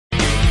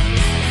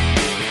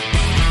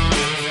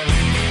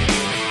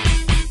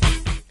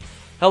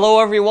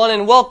Hello everyone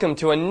and welcome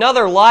to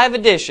another live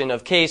edition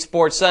of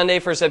Ksports Sunday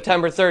for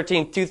September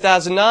 13th,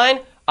 2009.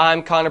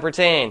 I'm Connor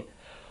Pertain.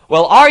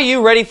 Well, are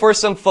you ready for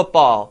some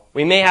football?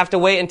 We may have to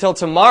wait until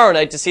tomorrow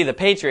night to see the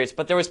Patriots,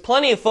 but there was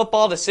plenty of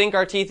football to sink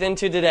our teeth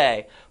into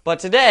today. But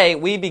today,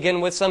 we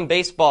begin with some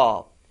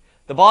baseball.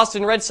 The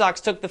Boston Red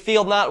Sox took the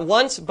field not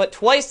once, but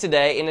twice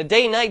today in a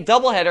day-night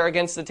doubleheader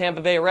against the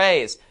Tampa Bay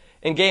Rays.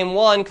 In Game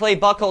 1, Clay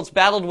Buchholz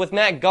battled with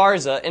Matt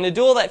Garza in a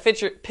duel that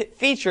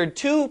featured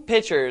two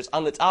pitchers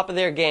on the top of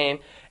their game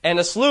and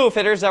a slew of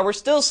hitters that were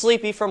still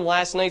sleepy from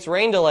last night's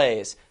rain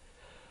delays.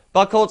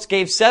 Buchholz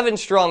gave 7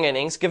 strong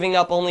innings, giving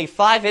up only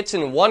 5 hits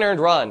and 1 earned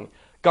run.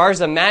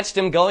 Garza matched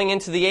him going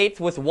into the 8th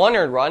with 1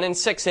 earned run and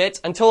 6 hits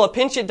until a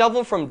pinch-hit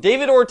double from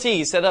David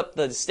Ortiz set up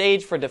the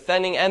stage for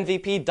defending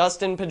MVP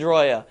Dustin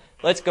Pedroia.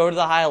 Let's go to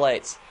the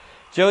highlights.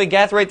 Joey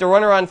Gathright, the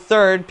runner on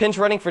third, pinch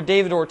running for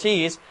David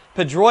Ortiz.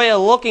 Pedroia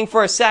looking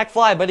for a sac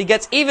fly, but he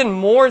gets even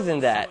more than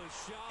that,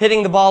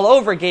 hitting the ball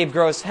over Gabe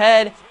Gross'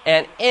 head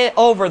and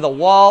over the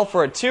wall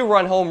for a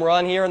 2-run home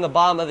run here in the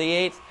bottom of the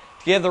 8th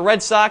to give the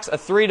Red Sox a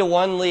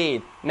 3-1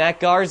 lead. Matt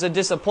Garza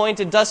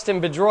disappointed, Dustin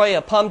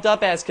Pedroia pumped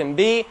up as can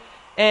be,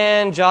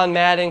 and John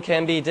Madden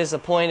can be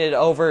disappointed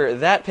over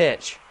that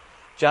pitch.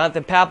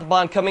 Jonathan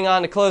Papelbon coming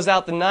on to close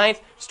out the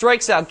 9th,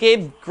 strikes out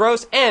Gabe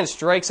Gross and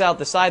strikes out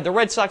the side. The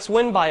Red Sox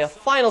win by a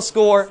final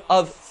score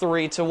of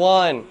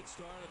 3-1.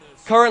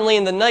 Currently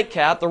in the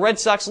nightcap, the Red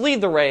Sox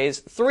lead the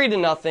Rays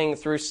 3-0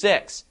 through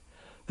 6.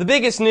 The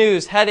biggest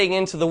news heading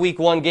into the Week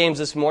 1 games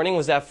this morning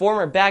was that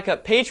former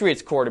backup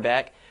Patriots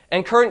quarterback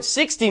and current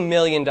 $60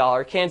 million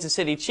Kansas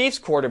City Chiefs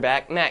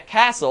quarterback Matt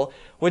Castle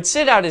would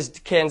sit out his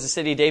Kansas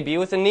City debut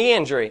with a knee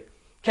injury.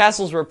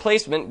 Castle's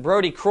replacement,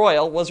 Brody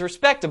Croyle, was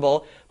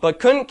respectable, but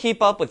couldn't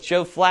keep up with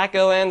Joe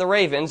Flacco and the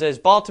Ravens as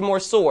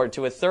Baltimore soared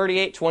to a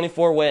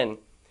 38-24 win.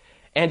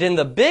 And in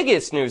the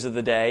biggest news of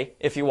the day,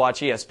 if you watch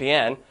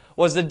ESPN,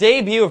 was the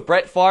debut of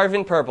Brett Favre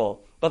in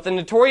purple. But the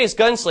notorious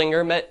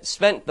gunslinger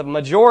spent the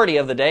majority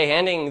of the day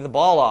handing the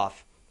ball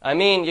off. I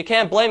mean, you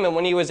can't blame him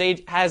when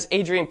he has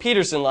Adrian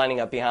Peterson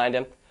lining up behind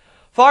him.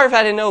 Favre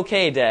had an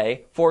okay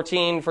day,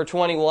 14 for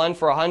 21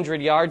 for 100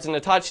 yards and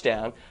a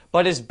touchdown,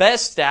 but his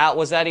best stat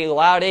was that he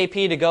allowed AP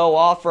to go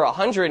off for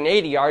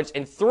 180 yards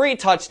and 3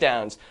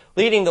 touchdowns,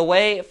 leading the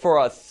way for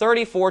a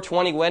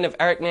 34-20 win of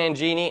Eric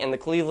Mangini and the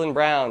Cleveland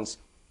Browns.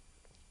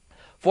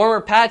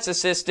 Former Pats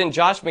assistant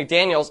Josh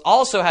McDaniels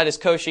also had his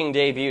coaching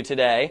debut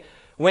today,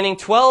 winning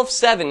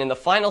 12-7 in the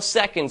final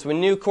seconds when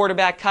new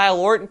quarterback Kyle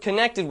Orton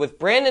connected with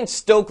Brandon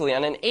Stokely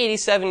on an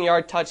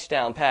 87-yard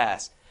touchdown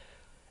pass.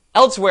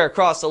 Elsewhere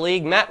across the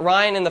league, Matt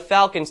Ryan and the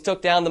Falcons took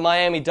down the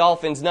Miami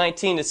Dolphins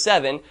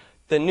 19-7.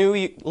 The New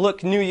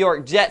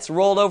York Jets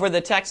rolled over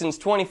the Texans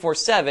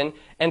 24-7,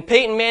 and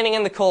Peyton Manning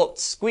and the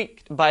Colts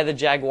squeaked by the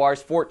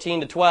Jaguars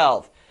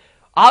 14-12.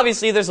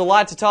 Obviously, there's a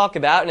lot to talk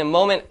about. In a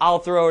moment, I'll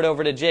throw it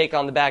over to Jake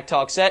on the back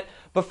talk set.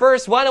 But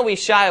first, why don't we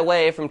shy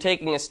away from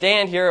taking a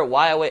stand here at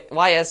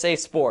YSA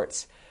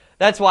Sports?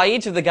 That's why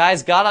each of the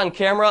guys got on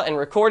camera and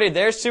recorded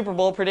their Super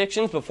Bowl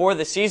predictions before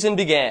the season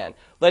began.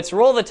 Let's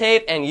roll the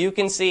tape and you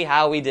can see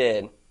how we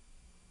did.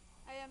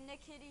 I am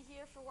Nick Hitty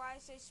here for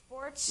YSA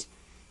Sports,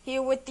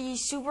 here with the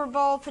Super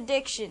Bowl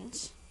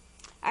predictions.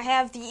 I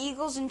have the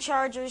Eagles and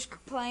Chargers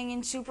playing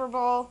in Super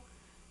Bowl.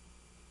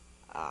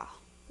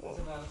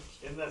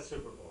 Isn't that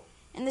Super Bowl?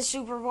 In the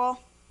Super Bowl.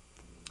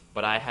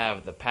 But I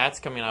have the Pats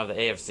coming out of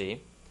the AFC,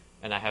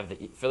 and I have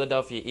the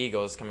Philadelphia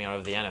Eagles coming out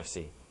of the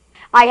NFC.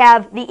 I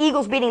have the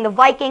Eagles beating the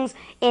Vikings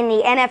in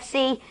the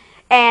NFC,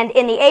 and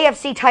in the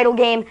AFC title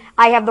game,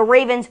 I have the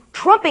Ravens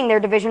trumping their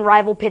division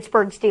rival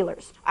Pittsburgh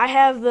Steelers. I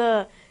have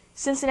the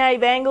Cincinnati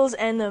Bengals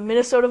and the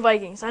Minnesota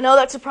Vikings. I know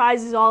that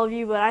surprises all of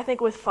you, but I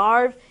think with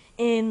Favre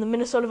in the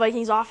Minnesota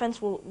Vikings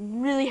offense will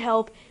really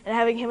help, and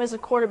having him as a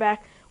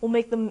quarterback will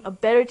make them a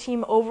better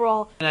team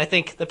overall. And I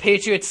think the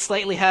Patriots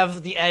slightly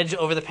have the edge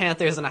over the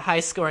Panthers in a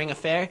high-scoring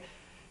affair.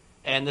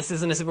 And this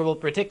isn't a Super Bowl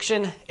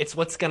prediction, it's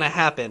what's going to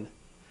happen.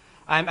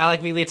 I'm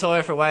Alec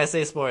Vigliatore for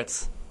YSA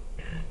Sports.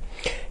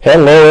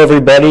 Hello,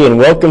 everybody, and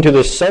welcome to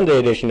this Sunday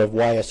edition of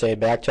YSA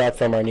Backtalk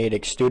from our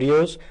Natick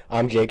studios.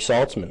 I'm Jake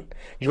Saltzman.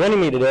 Joining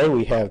me today,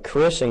 we have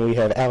Chris and we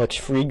have Alex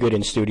Freegood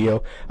in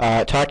studio,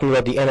 talking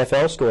about the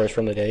NFL scores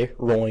from the day,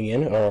 rolling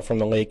in, from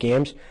the late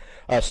games.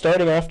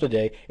 Starting off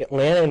today,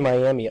 Atlanta and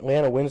Miami.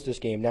 Atlanta wins this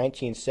game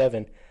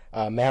 19-7.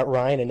 Matt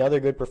Ryan, another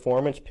good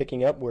performance,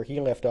 picking up where he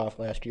left off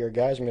last year.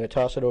 Guys, I'm going to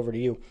toss it over to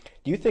you.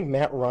 Do you think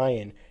Matt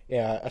Ryan,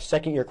 a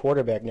second-year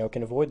quarterback now,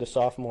 can avoid the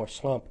sophomore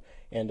slump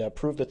and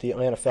prove that the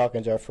Atlanta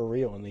Falcons are for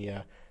real in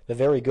the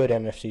very good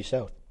NFC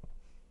South?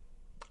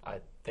 I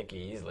think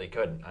he easily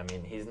could. I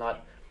mean, he's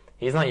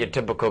not your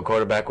typical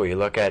quarterback where you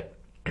look at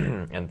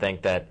and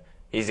think that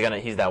he's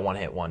that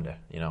one-hit wonder,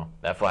 you know,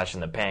 that flash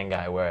in the pan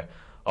guy where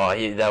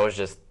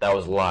that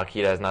was luck.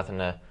 He has nothing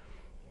to.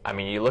 I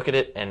mean, you look at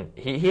it, and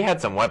he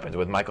had some weapons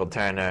with Michael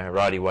Turner,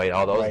 Roddy White,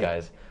 all those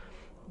guys.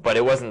 But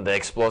it wasn't the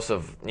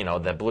explosive,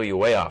 that blew you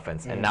away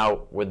offense. And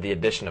now with the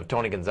addition of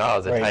Tony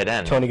Gonzalez at tight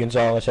end. Tony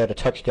Gonzalez had a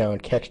touchdown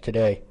catch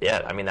today.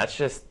 Yeah, I mean, that's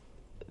just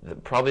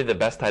probably the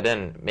best tight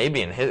end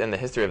maybe in the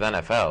history of the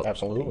NFL.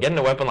 Absolutely. Getting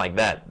a weapon like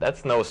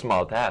that's no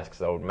small task.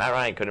 So Matt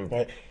Ryan couldn't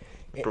Right.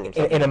 prove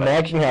himself. And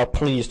imagine how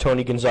pleased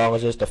Tony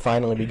Gonzalez is to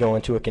finally be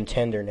going to a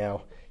contender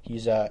now.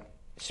 He's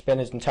spent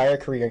his entire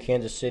career in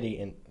Kansas City,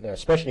 and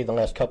especially the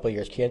last couple of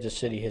years, Kansas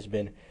City has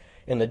been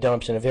in the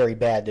dumps in a very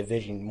bad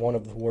division, one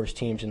of the worst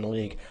teams in the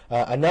league.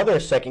 Another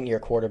second-year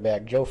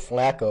quarterback, Joe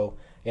Flacco,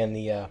 and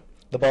the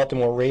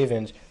Baltimore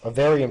Ravens, a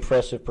very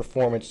impressive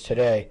performance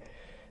today.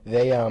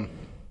 They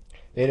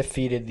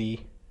defeated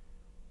the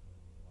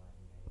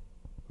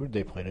who did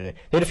they play today?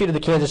 They defeated the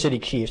Kansas City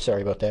Chiefs.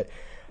 Sorry about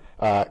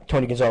that.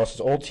 Tony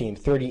Gonzalez's old team,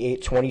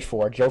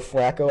 38-24. Joe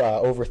Flacco,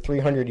 over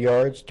 300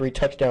 yards, 3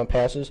 touchdown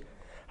passes.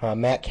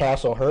 Matt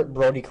Castle hurt.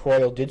 Brody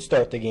Croyle did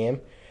start the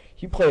game.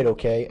 He played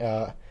okay.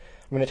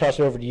 I'm going to toss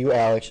it over to you,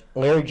 Alex.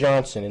 Larry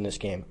Johnson in this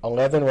game,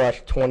 11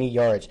 rush, 20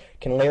 yards.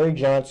 Can Larry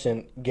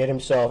Johnson get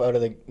himself out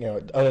of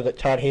the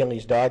Todd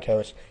Haley's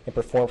doghouse and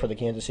perform for the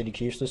Kansas City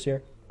Chiefs this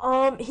year?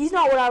 He's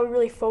not what I would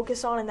really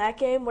focus on in that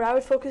game. What I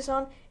would focus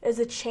on is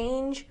the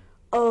change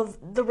of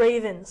the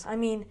Ravens. I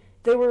mean,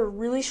 they were a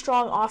really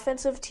strong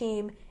offensive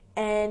team,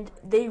 and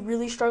they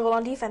really struggled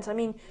on defense. I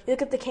mean, you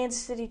look at the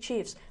Kansas City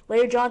Chiefs.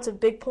 Larry Johnson,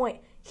 big point.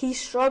 He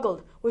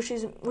struggled, which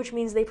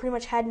means they pretty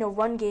much had no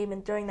run game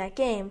during that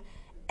game.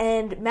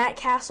 And Matt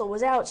Castle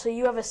was out, so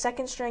you have a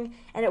second string,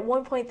 and at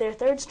one point their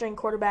third string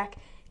quarterback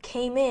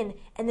came in,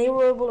 and they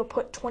were able to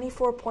put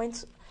 24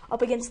 points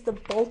up against the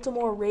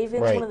Baltimore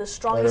Ravens, Right. one of the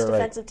strongest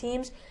defensive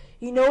teams.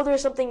 You know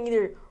there's something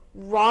either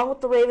wrong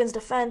with the Ravens'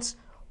 defense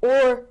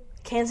or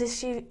Kansas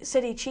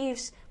City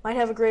Chiefs might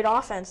have a great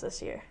offense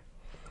this year.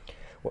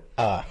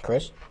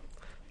 Chris?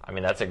 I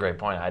mean, that's a great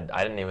point.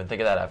 I didn't even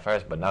think of that at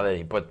first, but now that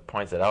he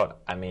points it out,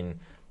 I mean,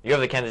 you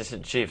have the Kansas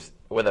City Chiefs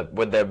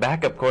with their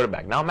backup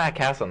quarterback, not Matt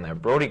Castle in there,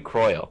 Brody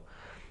Croyle,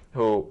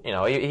 who,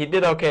 he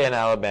did okay in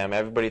Alabama.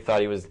 Everybody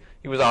thought he was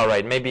all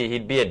right. Maybe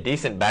he'd be a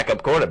decent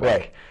backup quarterback.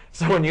 Right.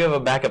 So when you have a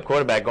backup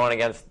quarterback going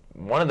against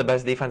one of the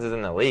best defenses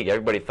in the league,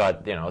 everybody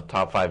thought,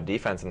 top 5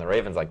 defense in the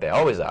Ravens like they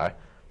always are.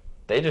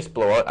 They just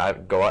go out.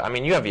 I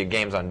mean, you have your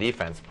games on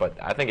defense, but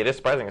I think it is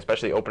surprising,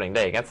 especially opening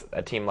day against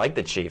a team like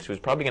the Chiefs, who's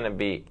probably going to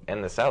be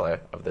in the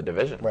cellar of the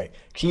division. Right.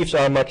 Chiefs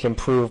are much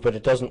improved, but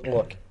it doesn't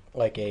look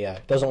like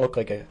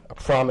a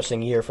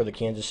promising year for the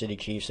Kansas City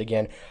Chiefs.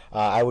 Again,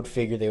 I would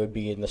figure they would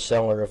be in the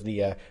cellar of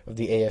the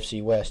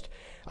AFC West.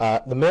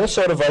 The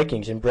Minnesota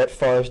Vikings in Brett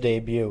Favre's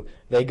debut,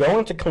 they go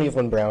into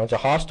Cleveland Browns, a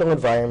hostile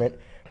environment.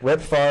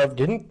 Brett Favre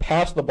didn't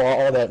pass the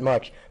ball all that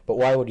much, but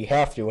why would he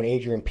have to when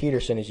Adrian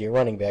Peterson is your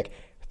running back?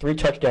 3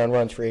 touchdown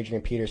runs for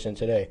Adrian Peterson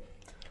today.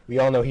 We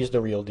all know he's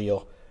the real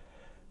deal.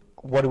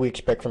 What do we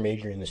expect from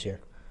Adrian this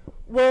year?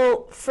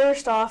 Well,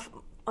 first off,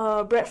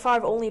 Brett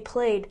Favre only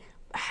played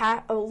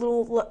a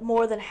little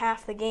more than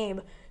half the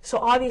game, so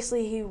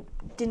obviously he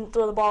didn't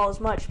throw the ball as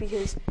much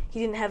because he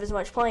didn't have as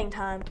much playing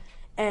time,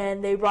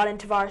 and they brought in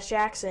Tavares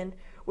Jackson,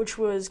 which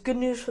was good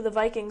news for the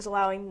Vikings,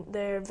 allowing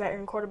their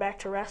veteran quarterback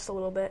to rest a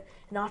little bit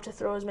and not to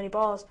throw as many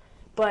balls.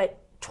 But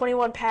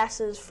 21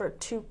 passes for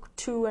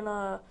two and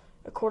a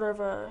quarter of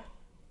a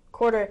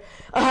quarter,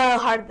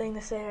 hard thing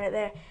to say right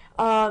there,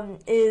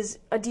 is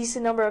a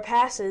decent number of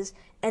passes.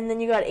 And then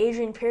you got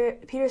Adrian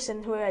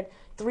Peterson, who had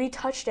 3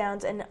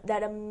 touchdowns and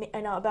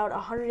about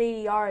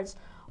 180 yards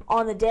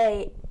on the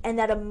day, and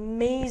that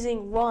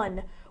amazing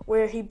run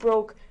where he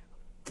broke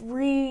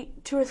 2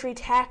 or 3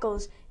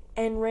 tackles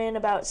and ran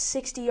about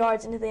 60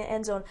 yards into the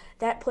end zone.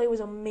 That play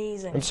was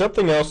amazing. And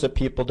something else that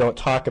people don't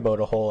talk about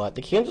a whole lot: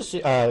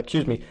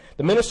 the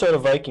Minnesota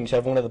Vikings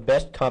have one of the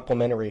best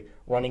complementary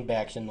running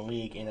backs in the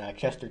league in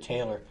Chester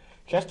Taylor.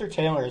 Chester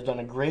Taylor has done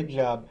a great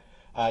job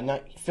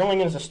not filling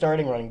in as a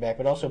starting running back,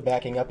 but also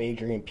backing up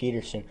Adrian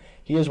Peterson.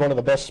 He is one of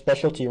the best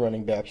specialty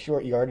running backs,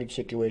 short yardage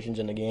situations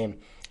in the game.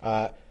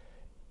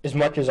 As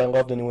much as I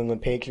love the New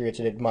England Patriots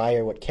and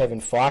admire what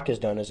Kevin Falk has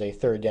done as a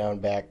third down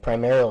back,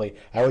 primarily,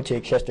 I would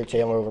take Chester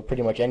Taylor over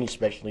pretty much any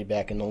specialty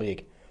back in the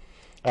league.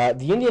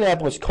 The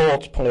Indianapolis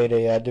Colts played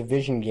a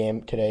division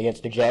game today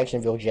against the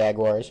Jacksonville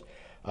Jaguars.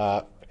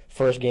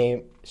 First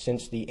game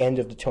since the end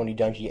of the Tony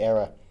Dungy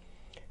era.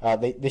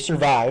 They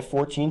survived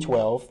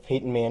 14-12.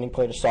 Peyton Manning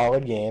played a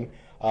solid game.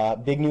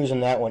 Big news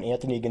in that one,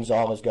 Anthony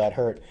Gonzalez got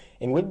hurt.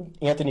 And with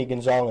Anthony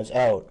Gonzalez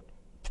out,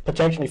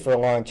 potentially for a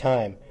long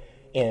time,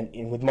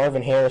 and with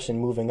Marvin Harrison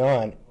moving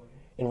on,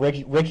 and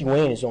Reggie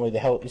Wayne is the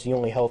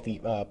only healthy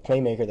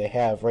playmaker they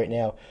have right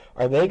now.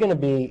 Are they going to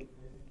be?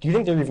 Do you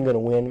think they're even going to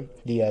win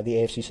the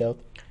AFC South?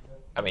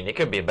 I mean, it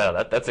could be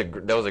better.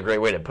 That was a great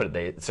way to put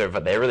it.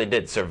 They really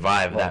did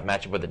survive that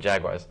matchup with the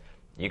Jaguars.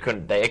 It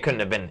couldn't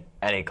have been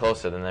any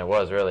closer than it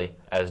was, really,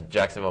 as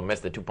Jacksonville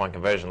missed the 2-point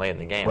conversion late in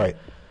the game. Right.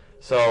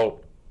 So,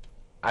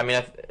 I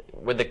mean,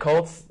 with the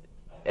Colts,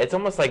 it's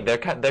almost like they're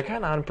kind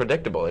of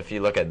unpredictable. If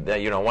you look at,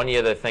 one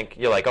year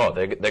you're like, oh,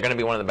 they're going to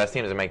be one of the best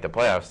teams to make the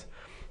playoffs.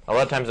 A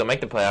lot of times they'll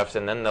make the playoffs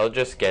and then they'll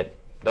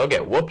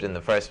get whooped in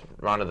the first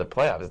round of the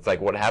playoffs. It's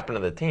like, what happened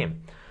to the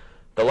team?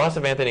 The loss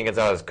of Anthony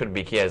Gonzalez could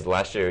be key, as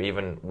last year,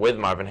 even with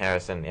Marvin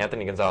Harrison,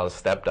 Anthony Gonzalez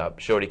stepped up,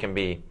 showed he can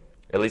be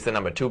at least the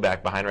number 2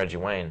 back behind Reggie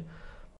Wayne.